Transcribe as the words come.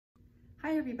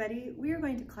Hi everybody, we are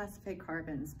going to classify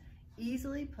carbons.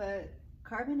 Easily put,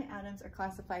 carbon atoms are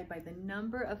classified by the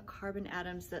number of carbon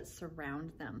atoms that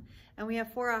surround them. And we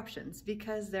have four options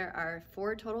because there are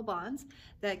four total bonds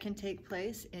that can take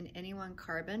place in any one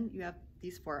carbon. You have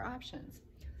these four options.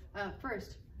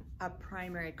 First, a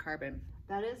primary carbon.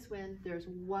 That is when there's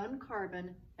one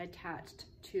carbon attached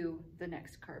to the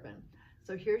next carbon.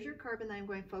 So here's your carbon that I'm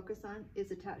going to focus on is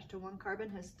attached to one carbon,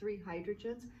 has three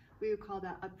hydrogens. We would call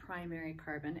that a primary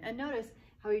carbon. And notice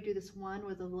how we do this one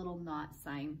with a little not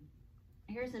sign.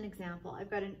 Here's an example. I've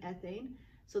got an ethane.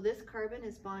 So this carbon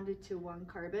is bonded to one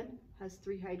carbon, has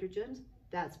three hydrogens.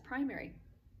 That's primary.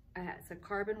 It's a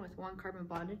carbon with one carbon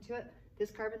bonded to it.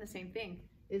 This carbon, the same thing,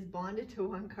 is bonded to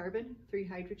one carbon, three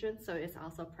hydrogens, so it's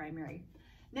also primary.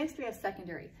 Next we have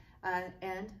secondary.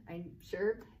 And I'm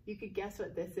sure you could guess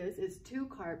what this is. It's two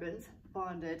carbons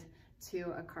bonded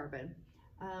to a carbon.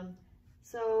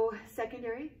 So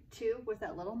secondary, two with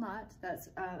that little knot, that's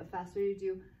a fast way to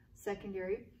do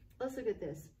secondary. Let's look at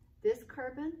this. This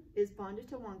carbon is bonded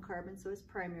to one carbon, so it's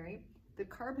primary. The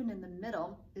carbon in the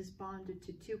middle is bonded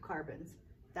to two carbons.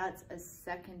 That's a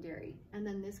secondary. And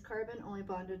then this carbon only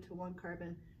bonded to one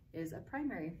carbon is a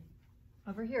primary.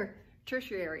 Over here,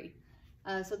 tertiary.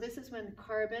 So this is when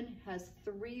carbon has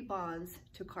three bonds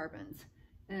to carbons.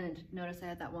 And notice I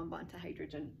had that one bond to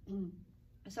hydrogen.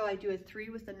 So I do a 3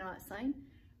 with the not sign.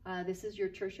 This is your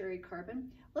tertiary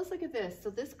carbon. Let's look at this. So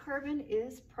this carbon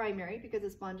is primary because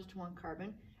it's bonded to one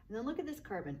carbon. And then look at this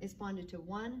carbon. It's bonded to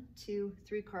 1, 2,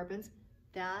 3 carbons.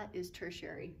 That is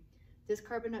tertiary. This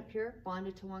carbon up here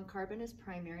bonded to one carbon is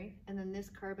primary. And then this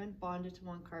carbon bonded to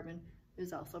one carbon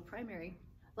is also primary.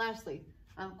 Lastly,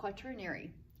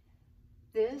 quaternary.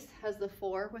 This has the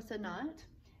 4 with the knot.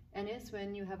 And it's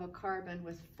when you have a carbon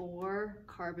with 4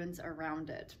 carbons around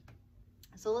it.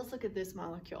 So let's look at this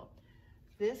molecule.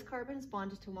 This carbon is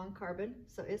bonded to one carbon,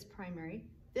 so it's primary.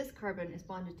 This carbon is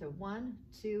bonded to 1,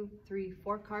 2, 3,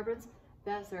 4 carbons.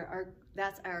 That's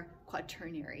our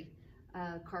quaternary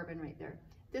carbon right there.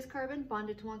 This carbon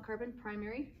bonded to one carbon,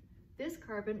 primary. This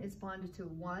carbon is bonded to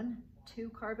 1, 2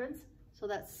 carbons, so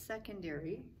that's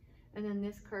secondary. And then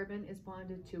this carbon is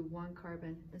bonded to one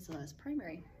carbon, and so that's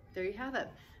primary. There you have it.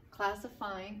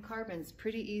 Classifying carbons,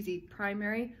 pretty easy.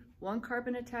 Primary, one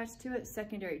carbon attached to it.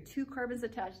 Secondary, 2 carbons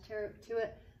attached to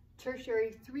it.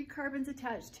 Tertiary, 3 carbons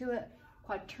attached to it.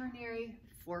 Quaternary,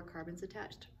 4 carbons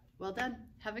attached. Well done.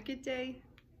 Have a good day.